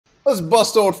Let's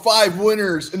bust out 5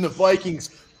 winners in the Vikings,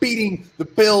 beating the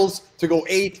Bills to go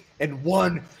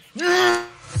 8-1.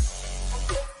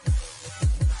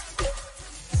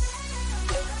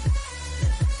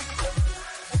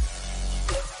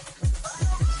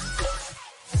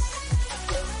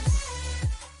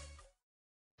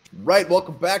 Right,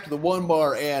 welcome back to the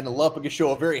Onebar and Lupagus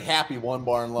show. A very happy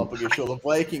Onebar and Lupagus show. The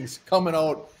Vikings coming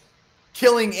out,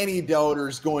 killing any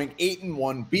doubters, going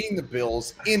 8-1, beating the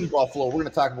Bills in Buffalo. We're going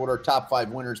to talk about our top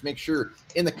 5 winners. Make sure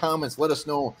in the comments, let us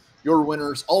know your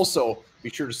winners. Also, be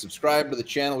sure to subscribe to the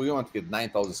channel. We want to get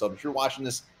 9,000 subs. If you're watching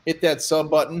this, hit that sub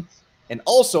button. And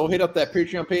also, hit up that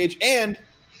Patreon page. And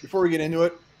before we get into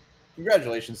it,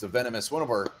 congratulations to Venomous, one of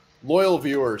our loyal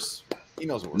viewers. He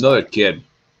knows what we're Another kid.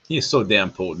 He is so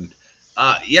damn potent.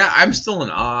 Yeah, I'm still in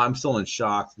awe. I'm still in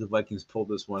shock. The Vikings pulled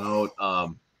this one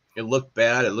out. It looked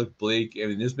bad. It looked bleak. I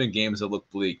mean, there's been games that look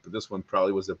bleak, but this one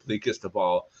probably was the bleakest of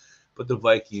all. But the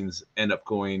Vikings end up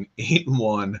going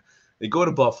 8-1. They go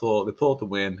to Buffalo. They pull out the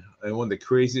win. And one of the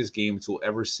craziest games you'll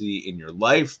ever see in your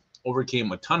life.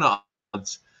 Overcame a ton of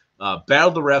odds.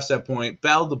 Battled the refs at point.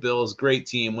 Battled the Bills. Great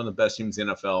team. One of the best teams in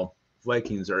the NFL.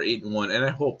 Vikings are 8-1. And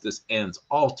I hope this ends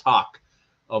all talk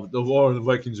of the war. The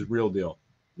Vikings are real deal.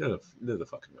 They're the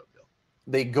fucking real deal.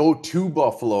 They go to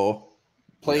Buffalo,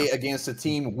 play against a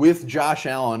team with Josh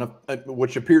Allen,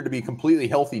 which appeared to be completely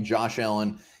healthy Josh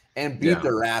Allen, and beat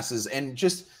their asses. And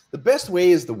just the best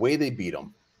way is the way they beat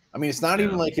them. I mean, it's not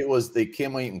even like it was they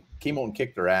came out and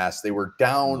kicked their ass. They were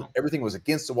down. Everything was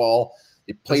against the wall.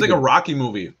 They played it's like a Rocky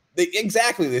movie. They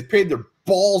played their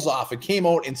balls off and came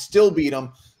out and still beat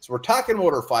them. So we're talking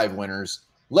about our 5 winners.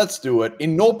 Let's do it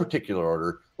in no particular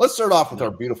order. Let's start off with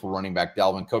our beautiful running back,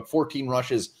 Dalvin Cook. 14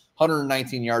 rushes,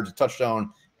 119 yards, a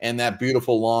touchdown, and that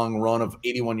beautiful long run of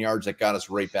 81 yards that got us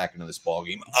right back into this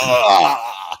ballgame.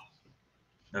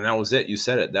 And that was it. You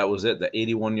said it. That was it. The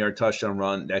 81-yard touchdown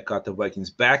run that got the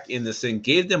Vikings back in this thing,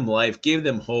 gave them life, gave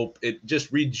them hope. It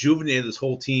just rejuvenated this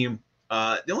whole team.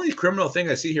 The only criminal thing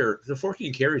I see here, the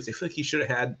 14 carries, I feel like he should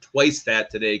have had twice that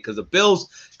today because the Bills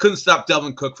couldn't stop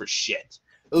Dalvin Cook for shit.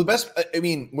 The best, I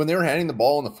mean, when they were handing the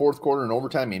ball in the fourth quarter and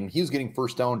overtime, I mean, he was getting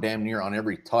first down damn near on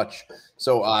every touch.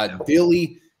 So,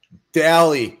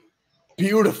 Dally,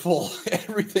 beautiful.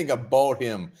 Everything about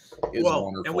him is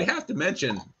wonderful. And we have to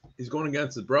mention, he's going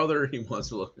against his brother. He wants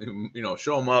to,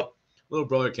 show him up. Little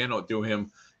brother can't outdo him.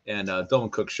 And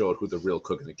Dalvin Cook showed who the real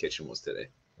cook in the kitchen was today.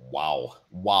 Wow.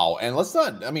 And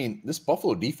this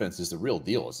Buffalo defense is the real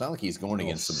deal. It's not like he's going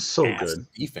against some good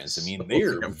defense. I mean, they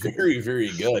are very, very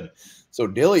good. So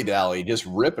Dilly-Dally just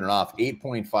ripping it off,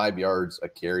 8.5 yards a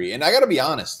carry. And I got to be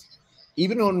honest,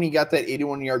 even when he got that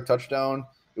 81-yard touchdown,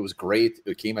 it was great.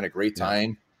 It came at a great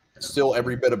time. Still,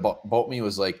 every bit about me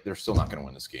was like, they're still not going to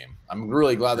win this game. I'm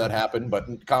really glad that happened,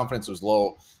 but confidence was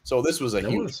low. So this was a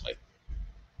huge play.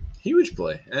 Huge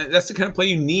play. And that's the kind of play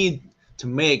you need to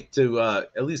make to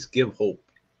at least give hope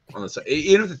on the side.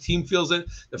 Even if the team feels it,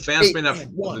 the fans may not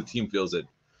feel the team feels it.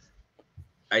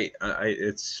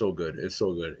 It's so good. It's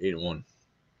so good. 8-1. All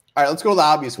right, let's go to the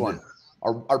obvious one.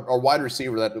 Our wide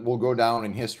receiver that will go down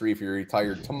in history if you're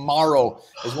retired tomorrow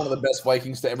is one of the best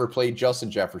Vikings to ever play,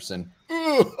 Justin Jefferson.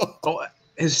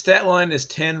 His stat line is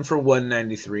 10 for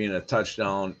 193 and a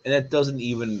touchdown, and that doesn't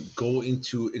even go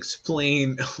into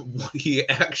explain what he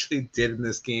actually did in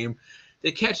this game.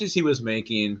 The catches he was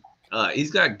making,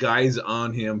 he's got guys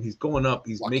on him. He's going up.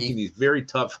 He's making these very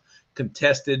tough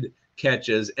contested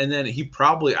catches, and then he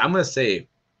probably, I'm going to say,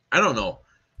 I don't know.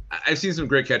 I've seen some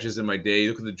great catches in my day.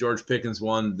 Look at the George Pickens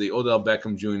one, the Odell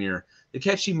Beckham Jr. The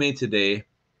catch he made today,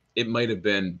 it might have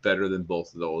been better than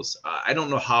both of those. I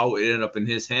don't know how it ended up in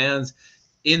his hands,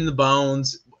 in the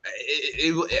bounds.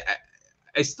 It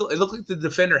looked like the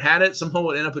defender had it. Somehow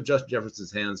it ended up in Justin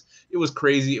Jefferson's hands. It was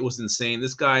crazy. It was insane.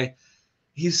 This guy,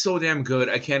 he's so damn good.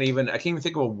 I can't even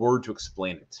think of a word to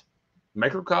explain it.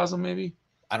 Microcosm, maybe?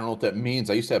 I don't know what that means.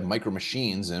 I used to have micro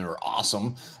machines and they were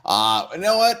awesome. You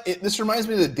know what? This reminds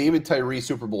me of the David Tyree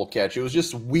Super Bowl catch. It was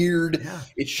just weird. Yeah.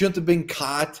 It shouldn't have been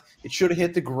caught. It should have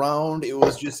hit the ground. It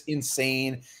was just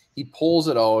insane. He pulls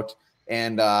it out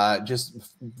and just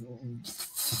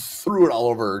threw it all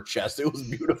over her chest. It was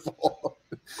beautiful.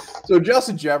 So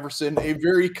Justin Jefferson, a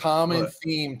very common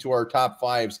theme to our top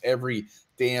 5s every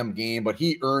damn game, but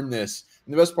he earned this.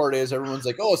 And the best part is everyone's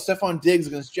like, oh, Stephon Diggs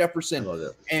against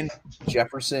Jefferson. And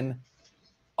Jefferson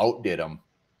outdid him.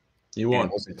 He won.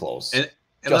 It wasn't close. And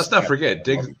let's not forget,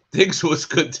 Diggs was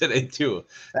good today, too.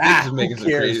 Diggs was making some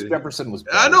crazy. Jefferson was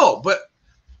better. I know, but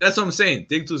that's what I'm saying.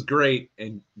 Diggs was great,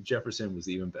 and Jefferson was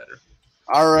even better.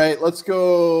 All right, let's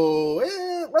go.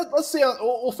 Let's see.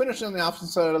 We'll finish on the opposite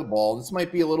side of the ball. This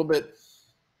might be a little bit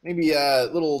maybe a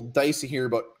little dicey here,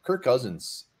 but Kirk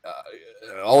Cousins.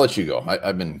 I'll let you go.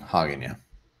 I've been hogging you.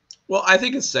 Well, I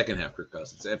think it's second half Kirk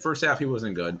Cousins. At first half, he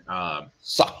wasn't good.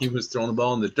 Sucked. He was throwing the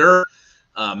ball in the dirt,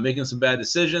 making some bad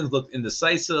decisions, looked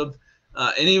indecisive.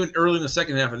 And even early in the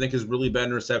second half, I think his really bad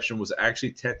interception was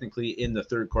actually technically in the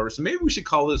third quarter. So maybe we should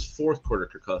call this fourth quarter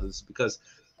Kirk Cousins, because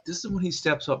this is when he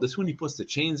steps up. This is when he puts the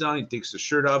chains on. He takes the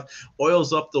shirt off,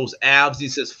 oils up those abs. He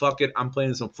says, fuck it, I'm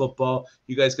playing some football.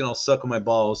 You guys can all suck on my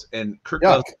balls. And Kirk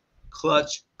Cousins,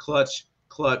 clutch, clutch,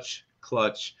 clutch,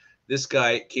 clutch. This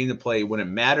guy came to play when it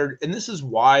mattered. And this is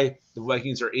why the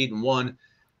Vikings are 8-1.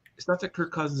 It's not that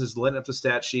Kirk Cousins is letting up the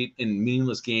stat sheet in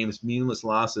meaningless games, meaningless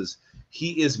losses.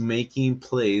 He is making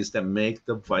plays that make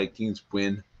the Vikings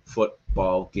win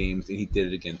football games, and he did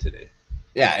it again today.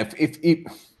 Yeah, if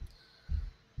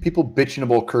people bitching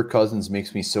about Kirk Cousins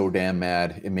makes me so damn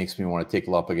mad. It makes me want to take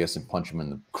Lupagus and punch him in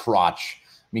the crotch.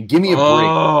 I mean, give me a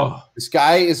break. This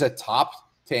guy is a top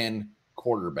 10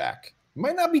 quarterback. He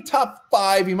might not be top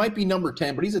 5. He might be number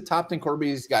 10, but he's a top 10 quarterback.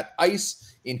 He's got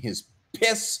ice in his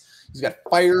piss. He's got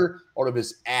fire out of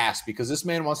his ass because this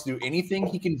man wants to do anything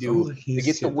he can do to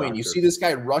get the win. You see this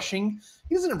guy rushing.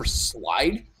 He doesn't ever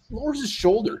slide. He lowers his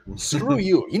shoulder. Screw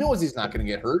you. He knows he's not going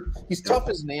to get hurt. He's tough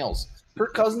as nails.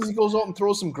 Kirk Cousins, he goes out and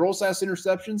throws some gross-ass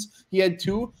interceptions. He had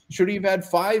 2. Should he have had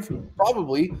 5?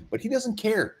 Probably, but he doesn't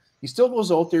care. He still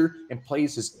goes out there and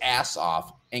plays his ass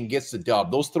off and gets the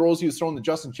dub. Those throws he was throwing to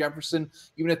Justin Jefferson,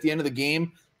 even at the end of the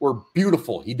game, were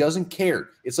beautiful. He doesn't care.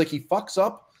 It's like he fucks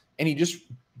up and he just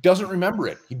doesn't remember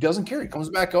it. He doesn't care. He comes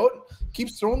back out,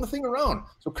 keeps throwing the thing around.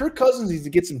 So Kirk Cousins needs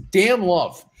to get some damn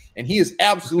love, and he is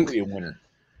absolutely a winner.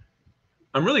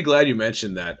 I'm really glad you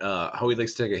mentioned that, how he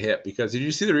likes to take a hit, because did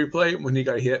you see the replay when he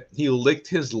got hit? He licked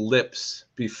his lips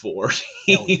before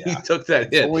he took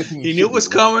that hit. He knew it was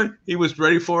coming. He was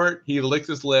ready for it. He licked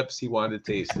his lips. He wanted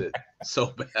to taste it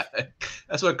so bad.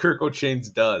 That's what Kirk O'Chains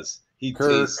does. He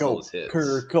tastes those hits.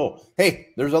 Hey,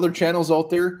 there's other channels out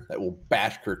there that will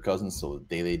bash Kirk Cousins till the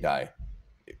day they die.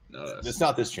 No, it's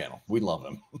not this channel. We love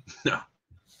him. No.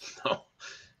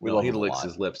 He licks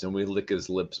his lips, and we lick his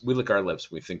lips. We lick our lips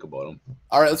when we think about him.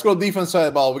 All right, let's go to the defense side of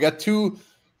the ball. We got 2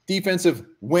 defensive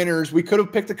winners. We could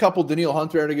have picked a couple. Daniil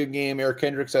Hunter had a good game. Eric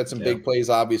Kendricks had some big plays,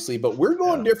 obviously, but we're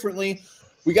going differently.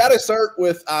 We got to start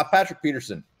with Patrick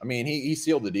Peterson. I mean, he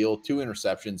sealed the deal. 2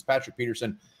 interceptions. Patrick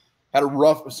Peterson had a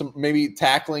rough, maybe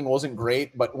tackling wasn't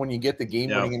great, but when you get the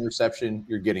game-winning interception,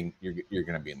 you're going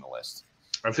to be in the list.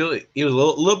 I feel like he was a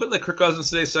little bit like Kirk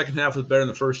Cousins today. Second half was better than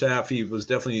the first half. He was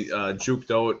definitely juked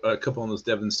out a couple of those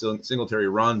Devin Singletary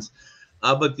runs.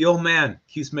 But the old man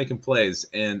keeps making plays,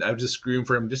 and I'm just screaming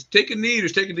for him. Just take a knee.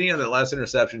 Just take a knee on that last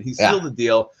interception. He sealed the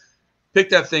deal, picked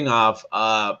that thing off.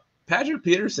 Patrick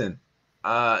Peterson, 2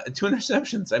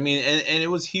 interceptions. I mean, and it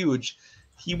was huge.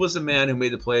 He was the man who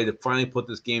made the play to finally put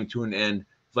this game to an end.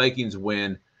 Vikings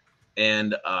win.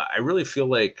 And I really feel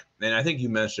like, and I think you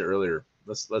mentioned it earlier,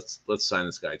 let's sign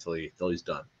this guy till he's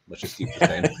done. Let's just keep this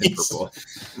guy in purple.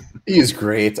 He's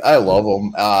great. I love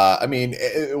him. I mean,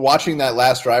 watching that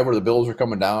last drive where the Bills were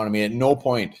coming down, I mean, at no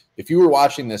point, if you were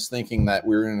watching this thinking that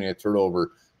we were going to get turned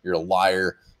over, you're a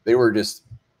liar. It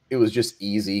was just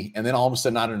easy. And then all of a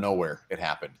sudden, out of nowhere, it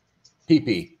happened.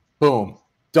 PP, boom,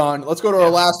 done. Let's go to our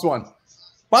last one.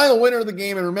 Final winner of the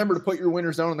game, and remember to put your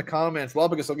winners down in the comments.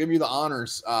 Lupagus, I'll give you the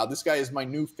honors. This guy is my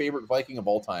new favorite Viking of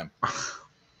all time.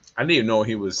 I didn't even know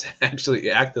he was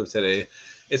actually active today.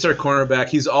 It's our cornerback.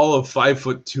 He's all of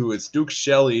 5'2". It's Duke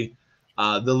Shelley,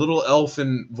 the little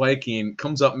elfin Viking,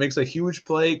 comes up, makes a huge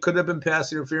play. Could have been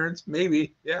pass interference,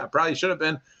 maybe. Yeah, probably should have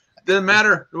been. Didn't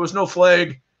matter. There was no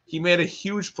flag. He made a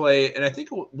huge play, and I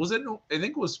think it was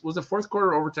the fourth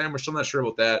quarter overtime. We're still not sure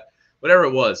about that. Whatever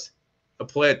it was, a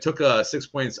play took 6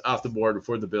 points off the board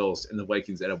before the Bills, and the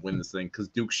Vikings ended up winning this thing because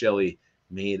Duke Shelley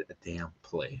made a damn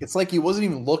play. It's like he wasn't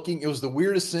even looking. It was the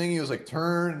weirdest thing. He was like,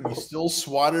 turn, and he still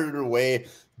swatted it away.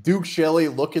 Duke Shelley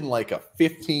looking like a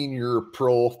 15-year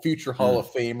pro, future Hall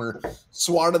of Famer,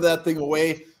 swatted that thing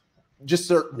away, just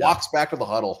walks back to the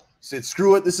huddle. Said,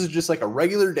 screw it. This is just like a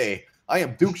regular day. I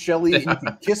am Duke Shelley, and you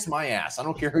can kiss my ass. I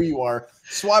don't care who you are.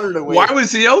 Swatted it away. Why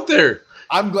was he out there?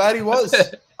 I'm glad he was.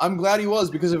 I'm glad he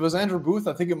was, because if it was Andrew Booth,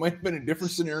 I think it might have been a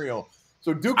different scenario.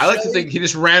 So Duke I like to think he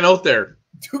just ran out there.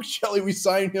 Duke Shelley, we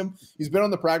signed him. He's been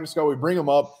on the practice squad. We bring him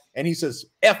up, and he says,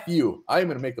 F you. I am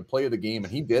going to make the play of the game,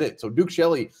 and he did it. So Duke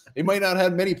Shelley, he might not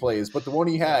have many plays, but the one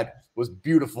he had was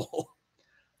beautiful.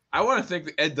 I want to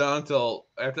think Ed Donatell,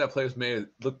 after that play was made,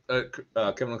 looked at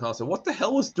Kevin McConnell and said, what the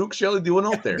hell was Duke Shelley doing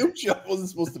out there? Duke Shelley wasn't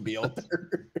supposed to be out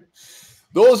there.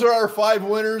 Those are our 5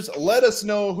 winners. Let us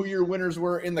know who your winners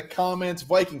were in the comments.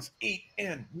 Vikings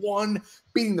 8-1,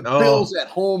 beating the Bills at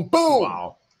home. Boom.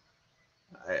 Wow.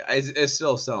 It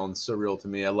still sounds surreal to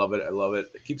me. I love it. I love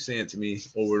it. It keeps saying it to me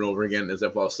over and over again as I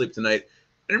fall asleep tonight.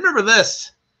 And remember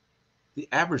this: the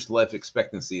average life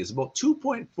expectancy is about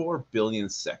 2.4 billion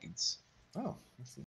seconds. Oh,